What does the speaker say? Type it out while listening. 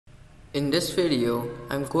In this video,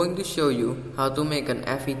 I'm going to show you how to make an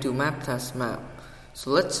FE2 Map Test map. So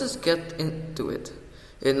let's just get into it.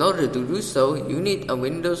 In order to do so, you need a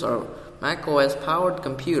Windows or Mac OS powered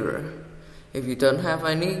computer. If you don't have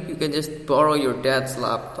any, you can just borrow your dad's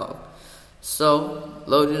laptop. So,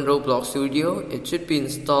 load in Roblox Studio. It should be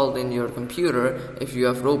installed in your computer if you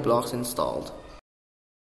have Roblox installed.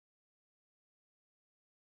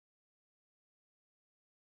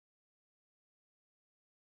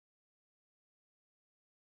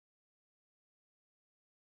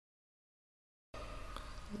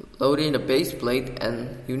 Load in the base plate,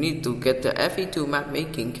 and you need to get the FE2 map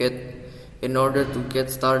making kit in order to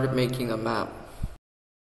get started making a map.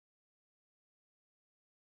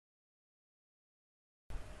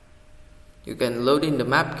 You can load in the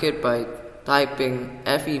map kit by typing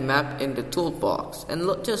FE map in the toolbox and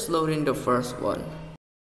just load in the first one.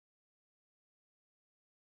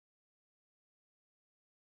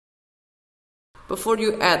 Before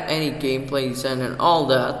you add any gameplay design and all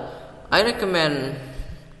that, I recommend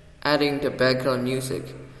adding the background music.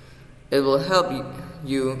 It will help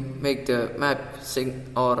you make the map sync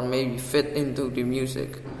or maybe fit into the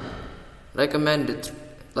music. Recommend it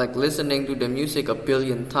like listening to the music a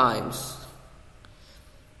billion times.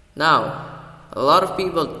 Now, a lot of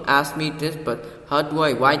people ask me this, but how do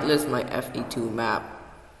I whitelist my FE2 map?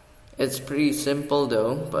 It's pretty simple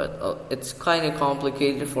though, but it's kinda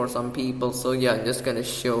complicated for some people, so yeah, I'm just gonna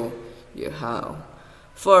show you how.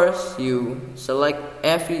 First, you select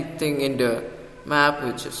everything in the map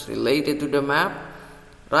which is related to the map,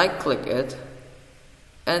 right click it,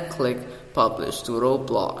 and click Publish to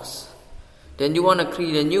Roblox. Then you want to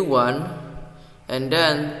create a new one, and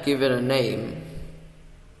then give it a name.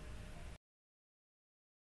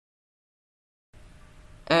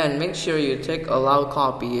 And make sure you tick Allow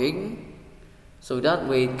Copying, so that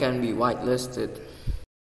way it can be whitelisted.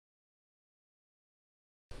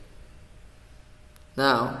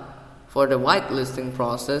 Now, for the whitelisting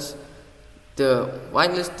process, the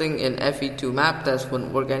whitelisting in FE2 Map Test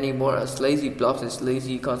won't work anymore as Lazy Blocks is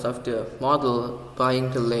lazy because of the model buying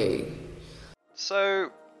delay. So,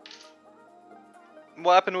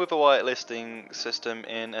 what happened with the whitelisting system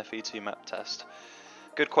in FE2 Map Test?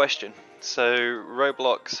 Good question. So,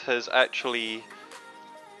 Roblox has actually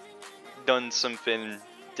done something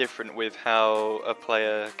different with how a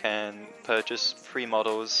player can purchase free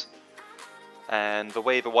models. And the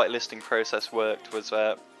way the whitelisting process worked was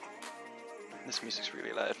that this music's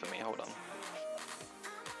really loud for me, hold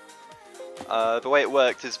on. The way it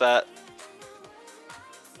worked is that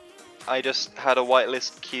I just had a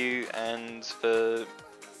whitelist queue and the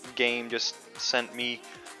game just sent me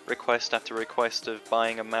request after request of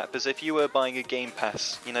buying a map. As if you were buying a game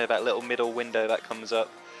pass, you know, that little middle window that comes up.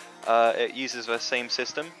 It uses the same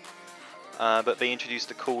system, but they introduced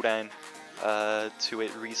a cooldown to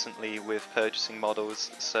it recently with purchasing models,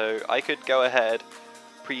 so I could go ahead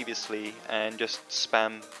previously and just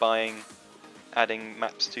spam buying, adding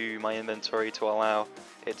maps to my inventory to allow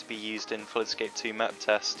it to be used in FE2 2 Map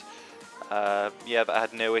Test. Yeah, that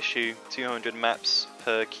had no issue. 200 maps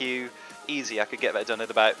per queue, easy. I could get that done in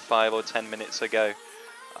about 5 or 10 minutes ago.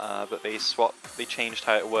 But they changed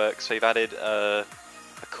how it works. So they've added a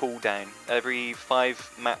cooldown. Every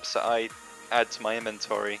 5 maps that I add to my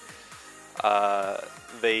inventory,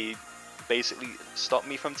 they basically stop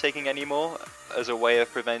me from taking any more as a way of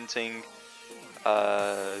preventing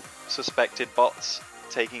suspected bots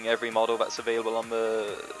taking every model that's available on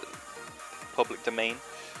the public domain.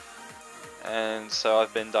 And so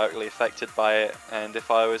I've been directly affected by it, and if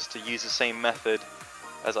I was to use the same method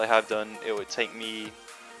as I have done, it would take me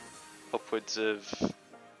upwards of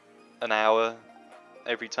an hour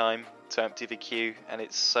every time to empty the queue, and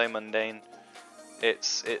it's so mundane.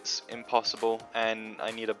 It's impossible, and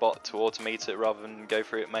I need a bot to automate it rather than go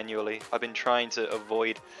through it manually. I've been trying to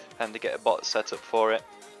avoid having to get a bot set up for it.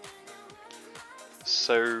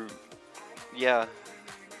 So, yeah.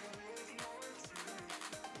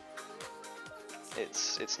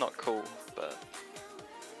 It's not cool, but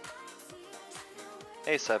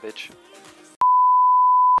hey Savage.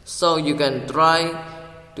 So you can try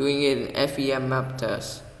doing it in FEM Map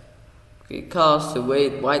Test, because the way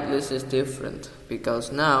it whitelists is different,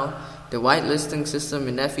 because now the whitelisting system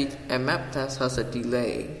in FEM Map Test has a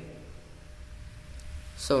delay.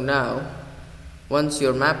 So now, once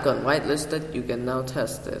your map got whitelisted, you can now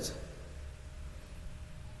test it.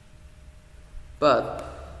 But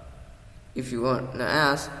if you want to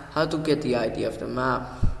ask how to get the ID of the map,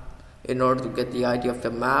 in order to get the ID of the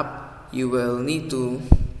map, you will need to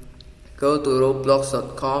go to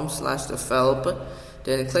roblox.com/developer,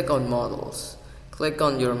 then click on models. Click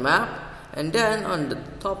on your map and then on the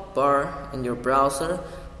top bar in your browser,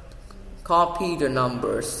 copy the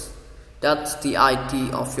numbers. That's the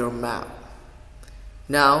ID of your map.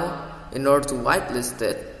 Now, in order to whitelist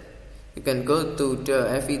it, you can go to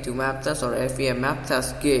the FE2 Map Test or FE Map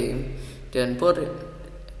Test game, then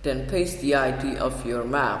paste the ID of your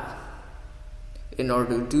map. In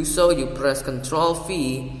order to do so, you press Ctrl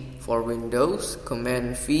V for Windows,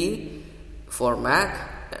 Command V for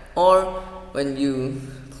Mac, or when you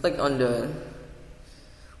click on the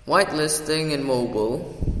whitelisting in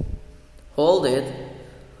mobile, hold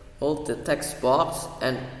the text box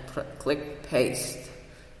and click Paste.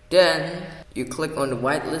 Then you click on the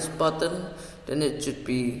whitelist button, then it should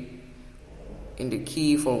be in the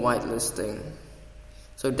key for whitelisting.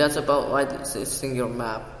 So that's about whitelisting your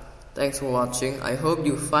map. Thanks for watching. I hope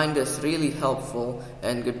you find this really helpful,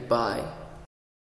 and goodbye.